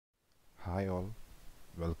Hi all,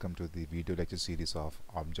 welcome to the video lecture series of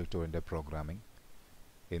Object-Oriented Programming.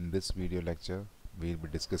 In this video lecture, we'll be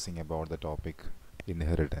discussing about the topic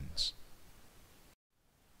inheritance.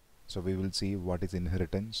 So we will see what is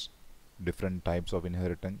inheritance, different types of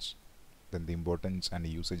inheritance, then the importance and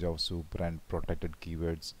usage of super and protected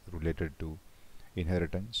keywords related to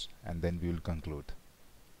inheritance, and then we will conclude.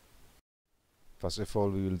 First of all,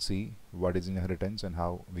 we will see what is inheritance and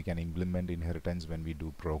how we can implement inheritance when we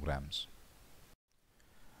do programs.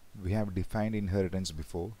 We have defined inheritance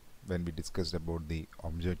before when we discussed about the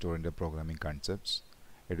object-oriented programming concepts.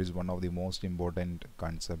 It is one of the most important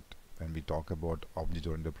concepts when we talk about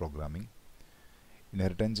object-oriented programming.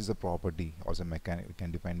 Inheritance is a property or a mechanism. We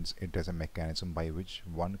can define it as a mechanism by which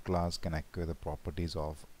one class can acquire the properties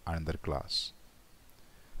of another class.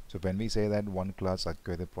 So when we say that one class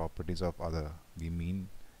acquire the properties of other, we mean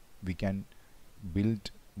we can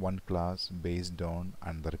build one class based on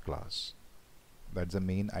another class. That's the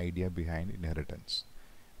main idea behind inheritance.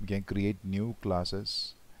 We can create new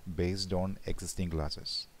classes based on existing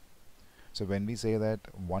classes. So when we say that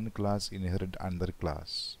one class inherit another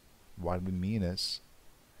class, what we mean is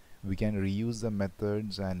we can reuse the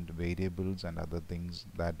methods and variables and other things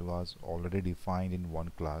that was already defined in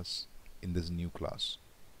one class in this new class.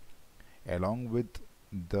 Along with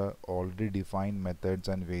the already defined methods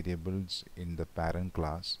and variables in the parent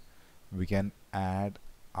class, we can add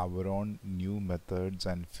our own new methods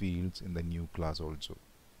and fields in the new class also.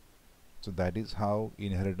 So that is how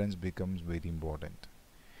inheritance becomes very important.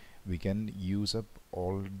 We can use up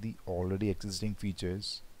all the already existing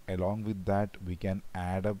features. Along with that, we can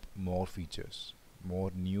add up more features,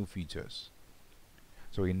 more new features.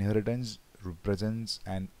 So inheritance represents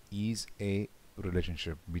an is-a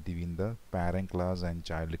relationship between the parent class and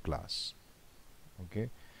child class. Okay,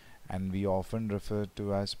 and we often refer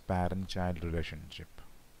to as parent-child relationship.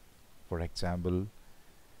 For example,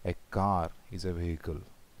 a car is a vehicle.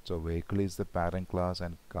 So vehicle is the parent class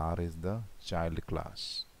and car is the child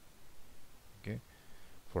class. Okay.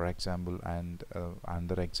 For example, and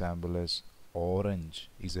another example is orange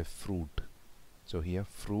is a fruit. So here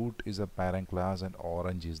fruit is a parent class and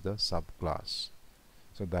orange is the subclass.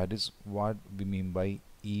 So that is what we mean by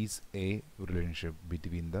is a relationship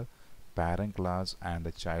between the parent class and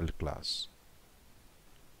the child class.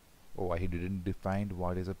 Oh, I didn't define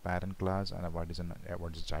what is a parent class and what is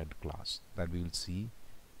a child class. That we will see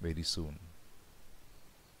very soon.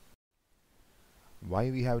 Why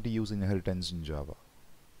we have to use inheritance in Java?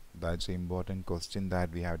 That's an important question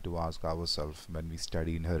that we have to ask ourselves when we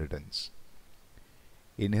study inheritance.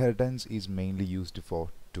 Inheritance is mainly used for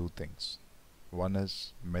two things. One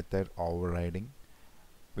is method overriding,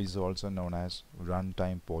 which is also known as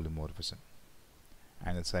runtime polymorphism.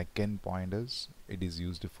 And the second point is it is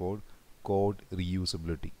used for code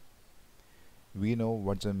reusability. We know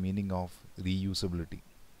what's the meaning of reusability.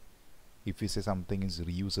 If we say something is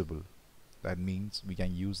reusable, that means we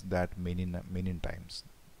can use that many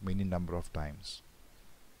number of times.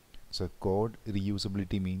 So code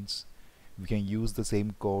reusability means we can use the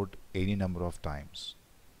same code any number of times,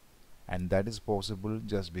 and that is possible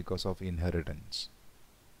just because of inheritance.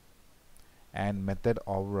 And method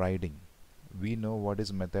overriding, we know what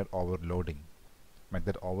is method overloading.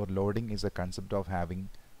 Method overloading is a concept of having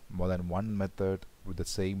more than one method with the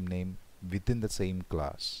same name within the same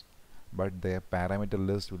class, but their parameter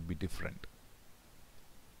list will be different.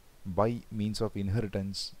 By means of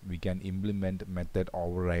inheritance, we can implement method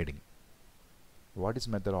overriding. What is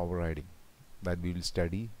method overriding? That we will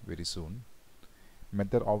study very soon.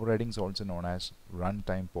 Method overriding is also known as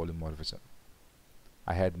runtime polymorphism.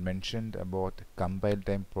 I had mentioned about compile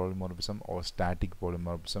time polymorphism or static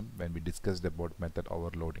polymorphism when we discussed about method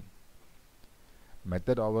overloading.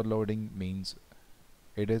 Method overloading means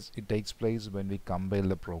it takes place when we compile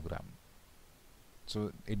the program.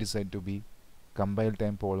 So it is said to be compile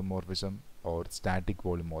time polymorphism or static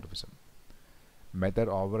polymorphism. Method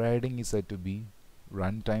overriding is said to be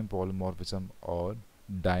runtime polymorphism or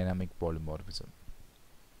dynamic polymorphism.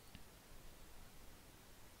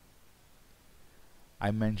 I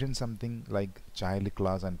mentioned something like child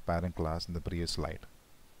class and parent class in the previous slide.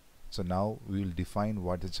 So now we will define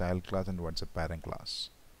what is a child class and what's a parent class.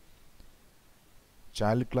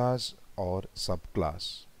 Child class or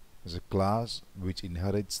subclass is a class which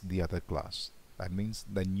inherits the other class. That means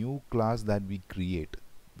the new class that we create,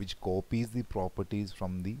 which copies the properties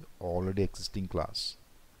from the already existing class.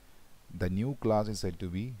 The new class is said to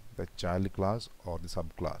be the child class or the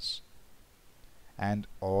subclass. And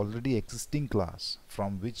already existing class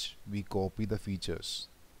from which we copy the features,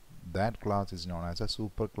 that class is known as a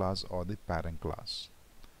superclass or the parent class.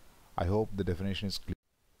 I hope the definition is clear.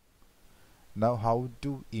 Now, how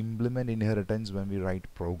to implement inheritance when we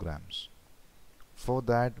write programs? For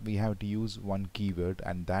that, we have to use one keyword,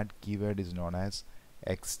 and that keyword is known as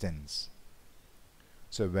extends.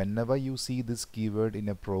 So whenever you see this keyword in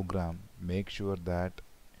a program, make sure that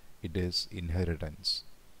it is inheritance.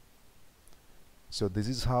 So this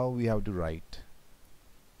is how we have to write: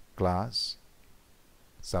 class,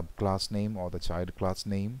 subclass name or the child class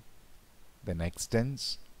name, then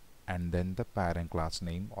extends, and then the parent class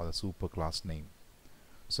name or the superclass name.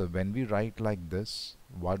 So when we write like this,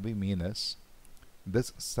 what we mean is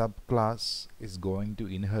this subclass is going to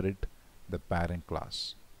inherit the parent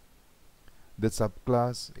class. The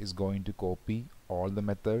subclass is going to copy all the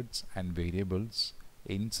methods and variables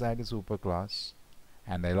inside the superclass,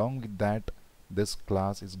 and along with that, this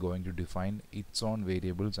class is going to define its own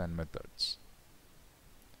variables and methods.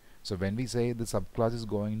 So when we say the subclass is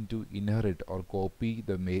going to inherit or copy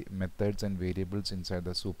the methods and variables inside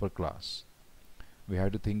the superclass, we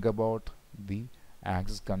have to think about the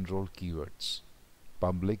access control keywords: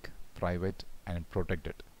 public, private, and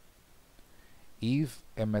protected. If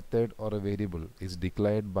a method or a variable is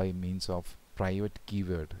declared by means of private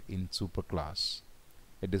keyword in superclass,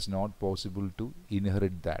 it is not possible to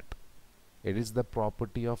inherit that. It is the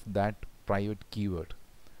property of that private keyword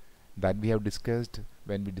that we have discussed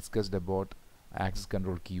when we discussed about access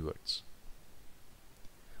control keywords.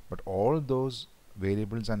 But all those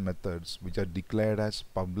variables and methods which are declared as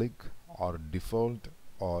public or default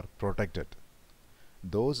or protected,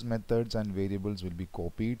 those methods and variables will be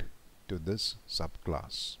copied to this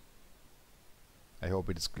subclass. I hope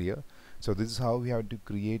it is clear. So this is how we have to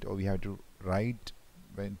create, or we have to write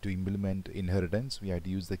when to implement inheritance. We have to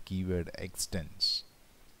use the keyword extends.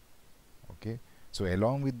 Okay, so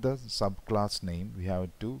along with the subclass name, we have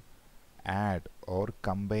to add or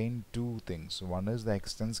combine two things. One is the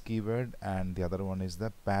extends keyword, and the other one is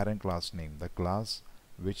the parent class name, the class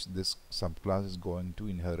which this subclass is going to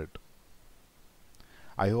inherit.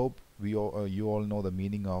 I hope you all know the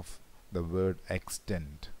meaning of the word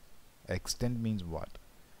extend. Extend means what?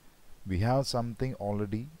 We have something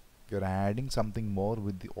already, we are adding something more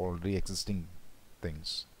with the already existing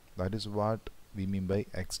things. That is what we mean by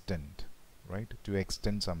extend, right? To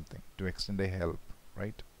extend something, to extend a help,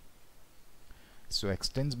 right? So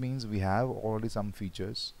extends means we have already some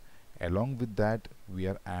features, along with that we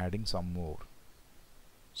are adding some more.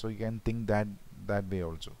 So you can think that way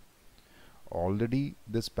also. Already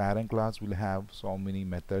this parent class will have so many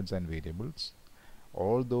methods and variables.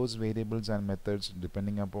 All those variables and methods,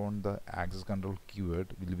 depending upon the access control keyword,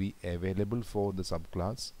 will be available for the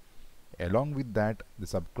subclass. Along with that, the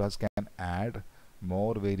subclass can add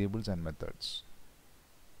more variables and methods.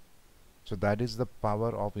 So that is the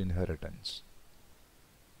power of inheritance.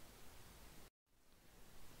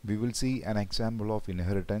 We will see an example of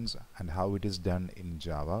inheritance and how it is done in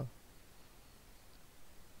Java.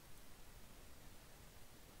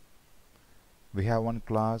 We have one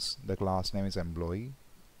class, the class name is employee.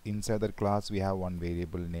 Inside that class we have one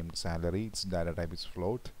variable named salary. Its data type is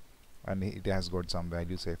float, and it has got some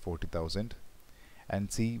value, say 40,000. And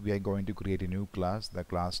see, we are going to create a new class. The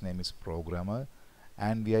class name is programmer,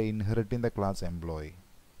 and we are inheriting the class employee.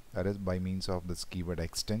 That is by means of this keyword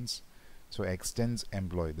extends. So extends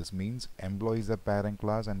employee. This means employee is the parent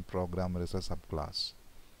class and programmer is a subclass.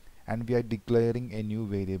 And we are declaring a new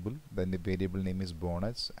variable. Then the variable name is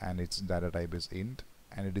bonus, and its data type is int,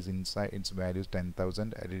 and it is inside, its value is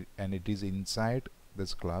 10,000, and it is inside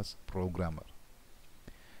this class programmer.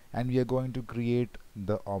 And we are going to create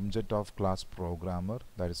the object of class programmer,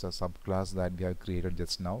 that is a subclass that we have created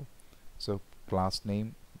just now. So class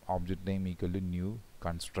name, object name equal to new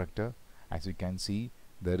constructor. As you can see,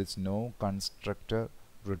 there is no constructor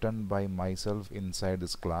written by myself inside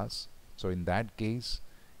this class. So in that case,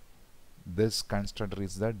 this constructor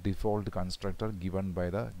is the default constructor given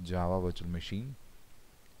by the Java virtual machine.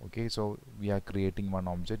 Okay, so we are creating one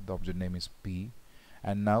object. The object name is P,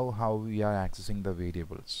 and now how we are accessing the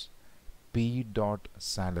variables: P dot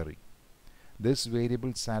salary. This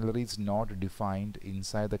variable salary is not defined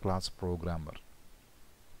inside the class programmer.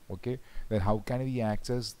 Okay, then how can we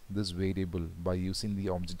access this variable by using the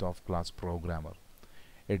object of class programmer?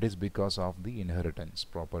 It is because of the inheritance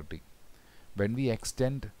property. When we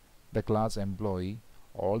extend the class employee,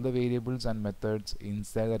 all the variables and methods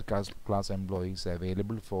inside that class employee is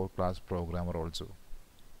available for class programmer also.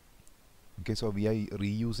 Okay, so we are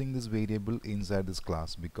reusing this variable inside this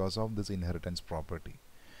class because of this inheritance property.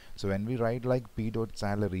 So when we write like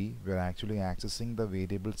p.salary, we are actually accessing the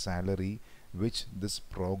variable salary which this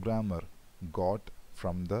programmer got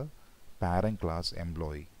from the parent class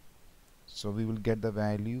employee. So we will get the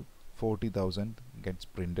value 40,000 gets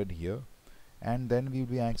printed here, and then we will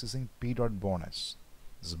be accessing p.bonus.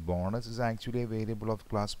 This bonus is actually a variable of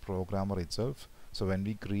class programmer itself. So when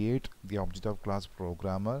we create the object of class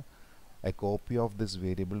programmer, a copy of this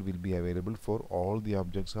variable will be available for all the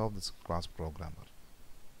objects of this class programmer.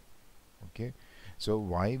 Okay, so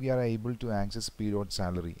why we are able to access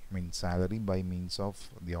p.salary, salary by means of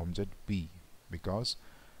the object p, because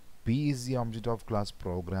p is the object of class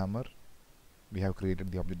programmer. We have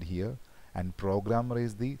created the object here, and programmer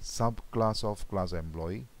is the subclass of class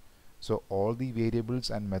employee. So all the variables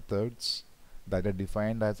and methods that are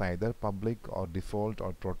defined as either public or default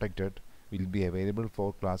or protected will be available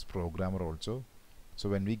for class programmer also. So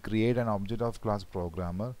when we create an object of class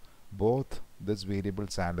programmer, both this variable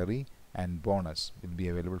salary and bonus will be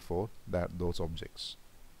available for those objects.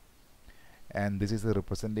 And this is the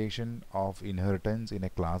representation of inheritance in a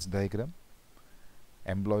class diagram.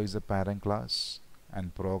 Employee is a parent class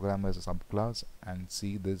and programmer is a subclass, and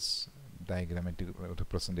see this diagrammatic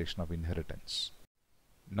representation of inheritance.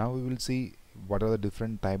 Now we will see what are the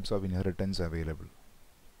different types of inheritance available.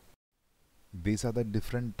 These are the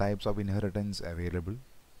different types of inheritance available: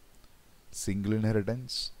 single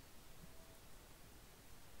inheritance,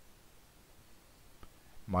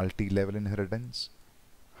 multi-level inheritance,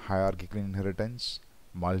 hierarchical inheritance,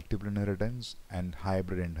 multiple inheritance, and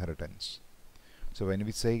hybrid inheritance. So when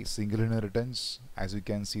we say single inheritance, as you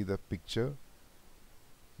can see the picture,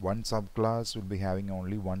 one subclass will be having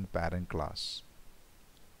only one parent class.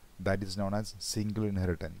 That is known as single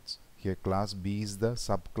inheritance. Here class B is the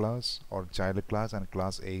subclass or child class and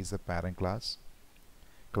class A is the parent class.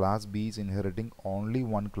 Class B is inheriting only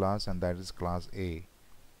one class, and that is class A.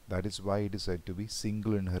 That is why it is said to be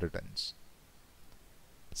single inheritance.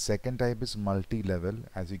 Second type is multi-level.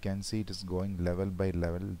 As you can see, it is going level by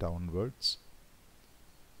level downwards.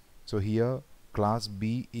 So here class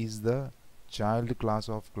B is the child class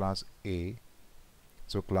of class A.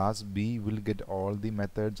 So class B will get all the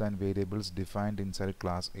methods and variables defined inside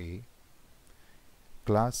class A.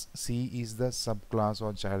 Class C is the subclass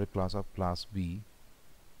or child class of class B.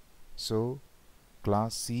 So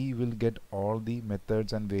class C will get all the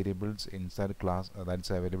methods and variables inside class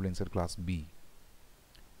that's available inside class B.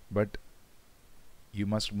 But you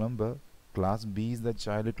must remember, class B is the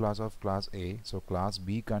child class of class A. So class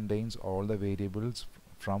B contains all the variables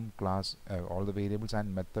from class all the variables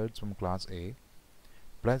and methods from class A,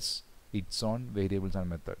 plus its own variables and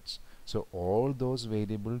methods. So all those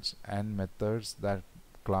variables and methods that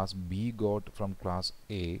class B got from class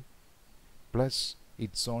A plus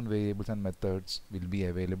its own variables and methods will be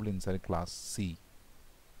available inside class C.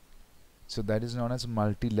 So that is known as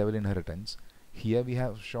multi-level inheritance. Here we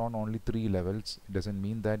have shown only 3 levels. It doesn't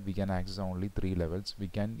mean that we can access only 3 levels. We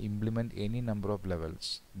can implement any number of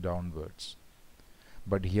levels downwards.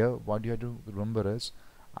 But here what you have to remember is,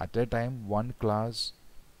 at a time one class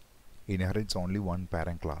inherits only one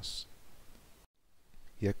parent class.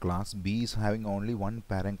 Here class B is having only one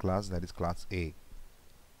parent class, that is class A.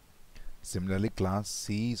 Similarly, class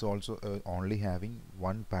C is also only having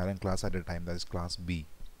one parent class at a time, that is class B.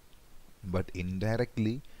 But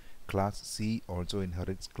indirectly class C also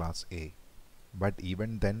inherits class A. But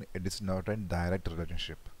even then it is not a direct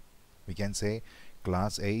relationship. We can say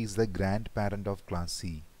class A is the grandparent of class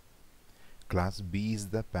C. Class B is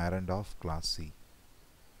the parent of class C.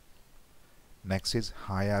 Next is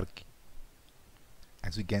hierarchy.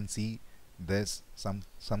 As you can see, there's some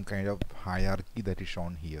kind of hierarchy that is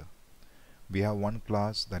shown here. We have one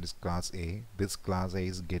class, that is class A. This class A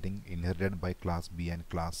is getting inherited by class B and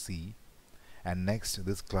class C, and next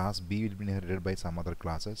this class B will be inherited by some other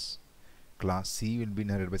classes, class C will be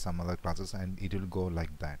inherited by some other classes, and it will go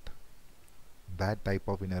like that. That type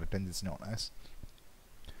of inheritance is known as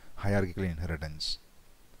hierarchical inheritance.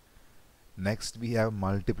 Next we have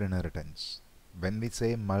multiple inheritance. When we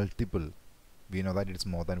say multiple, we know that it's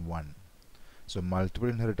more than one. So multiple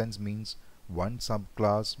inheritance means one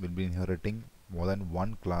subclass will be inheriting more than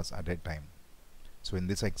one class at a time. So in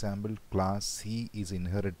this example, class C is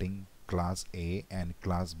inheriting class A and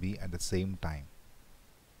class B at the same time.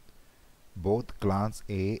 Both class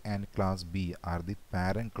A and class B are the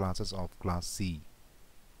parent classes of class C.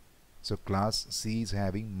 So class C is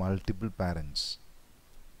having multiple parents.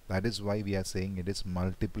 That is why we are saying it is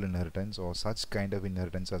multiple inheritance, or such kind of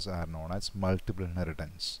inheritances are known as multiple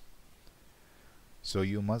inheritance. So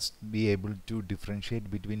you must be able to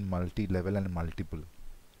differentiate between multi-level and multiple.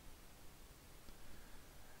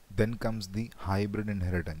 Then comes the hybrid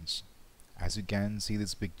inheritance. As you can see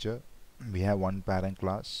this picture, we have one parent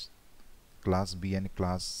class, class B and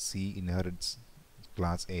class C inherits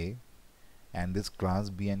class A, and this class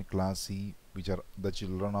B and class C which are the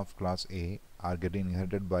children of class A, are getting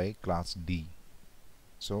inherited by class D.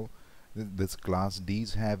 So this class D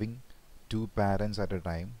is having two parents at a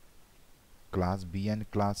time. Class B and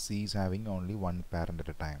class C is having only one parent at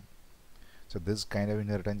a time. So this kind of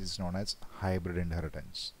inheritance is known as hybrid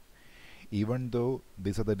inheritance. Even though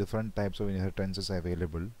these are the different types of inheritances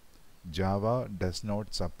available, Java does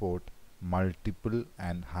not support multiple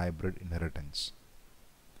and hybrid inheritance.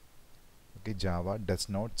 Okay, Java does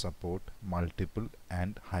not support multiple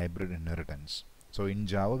and hybrid inheritance. So in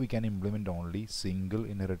Java we can implement only single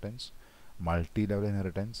inheritance, multi-level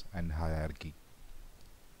inheritance and hierarchy.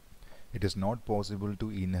 It is not possible to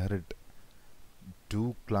inherit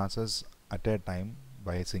two classes at a time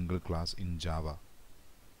by a single class in Java.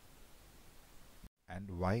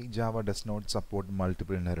 And why Java does not support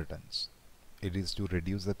multiple inheritance? It is to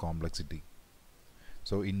reduce the complexity.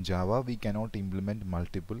 So in Java we cannot implement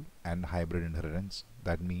multiple and hybrid inheritance.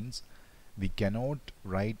 That means we cannot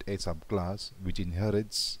write a subclass which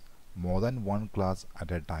inherits more than one class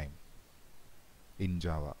at a time in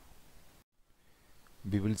Java.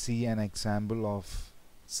 We will see an example of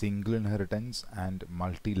single inheritance and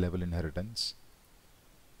multi-level inheritance.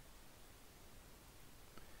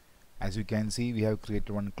 As you can see, we have created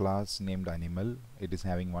one class named animal. It is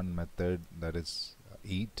having one method, that is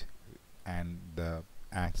eat, and the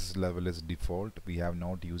access level is default. We have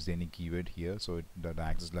not used any keyword here, so the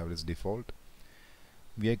access level is default.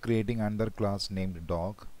 We are creating another class named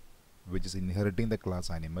dog, which is inheriting the class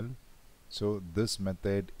animal. So this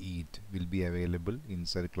method eat will be available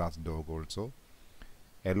inside class dog also.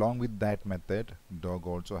 Along with that method, dog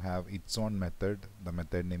also have its own method. The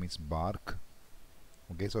method name is bark.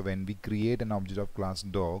 Okay, so when we create an object of class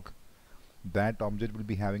dog, that object will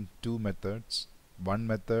be having two methods. One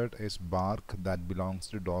method is bark, that belongs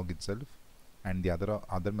to dog itself, and the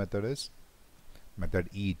other method is method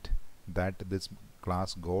eat, that this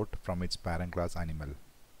class got from its parent class animal.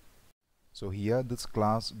 So here this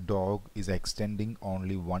class dog is extending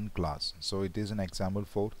only one class, so it is an example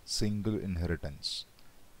for single inheritance.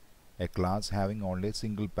 A class having only a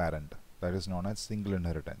single parent, that is known as single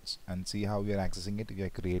inheritance. And see how we are accessing it. We are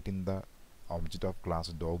creating the object of class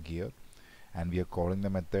dog here, and we are calling the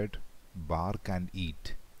method bark and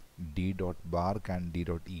eat, d.bark and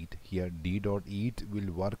d.eat. Here d.eat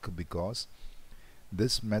will work because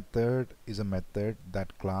this method is a method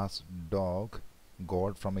that class dog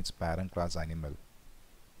got from its parent class animal.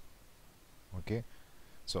 Okay,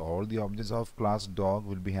 so all the objects of class dog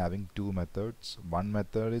will be having two methods. One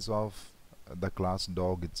method is of the class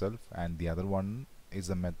dog itself, and the other one is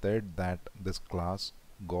the method that this class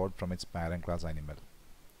got from its parent class animal.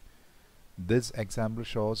 This example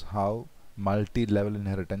shows how multi-level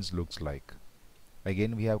inheritance looks like.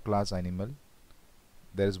 Again, we have class animal.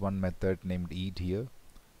 There is one method named eat here,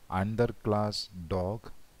 under class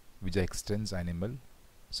dog, which extends animal.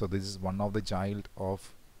 So this is one of the child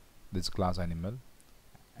of this class animal.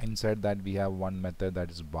 Inside that we have one method,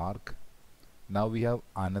 that is bark. Now we have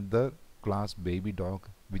another class baby dog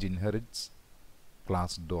which inherits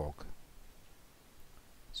class dog.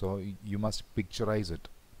 So you must picturize it.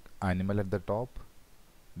 Animal at the top,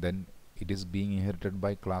 then it is being inherited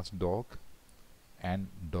by class dog, and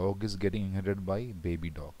dog is getting inherited by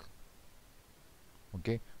baby dog.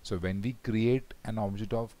 Okay, so when we create an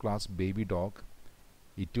object of class baby dog,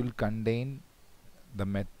 it will contain the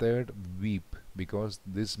method weep, because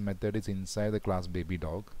this method is inside the class baby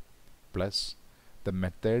dog, plus the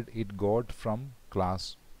method it got from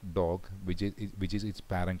class dog, which is its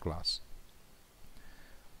parent class.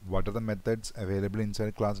 What are the methods available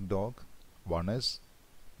inside class dog? One is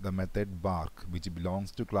the method bark, which belongs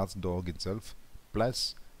to class dog itself,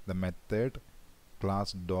 plus the method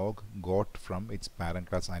class dog got from its parent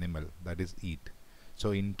class animal, that is eat. So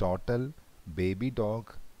in total, baby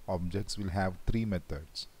dog objects will have three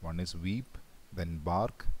methods. One is weep, then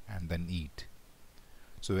bark, and then eat.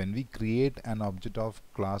 So when we create an object of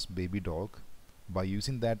class baby dog, by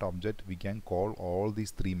using that object we can call all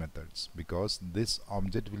these three methods, because this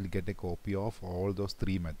object will get a copy of all those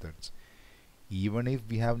three methods. Even if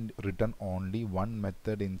we have written only one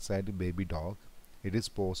method inside baby dog, it is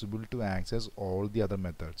possible to access all the other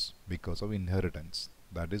methods because of inheritance.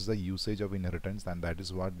 That is the usage of inheritance, and that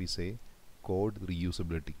is what we say code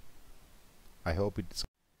reusability. I hope it's.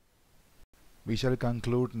 We shall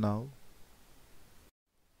conclude now.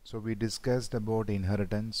 So we discussed about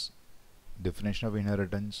inheritance, definition of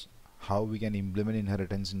inheritance, how we can implement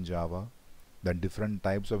inheritance in Java, the different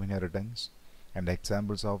types of inheritance, and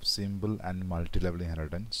examples of simple and multi-level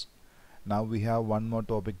inheritance. Now we have one more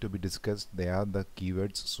topic to be discussed. They are the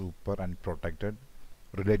keywords super and protected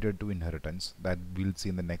related to inheritance, that we'll see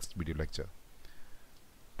in the next video lecture.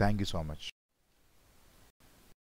 Thank you so much.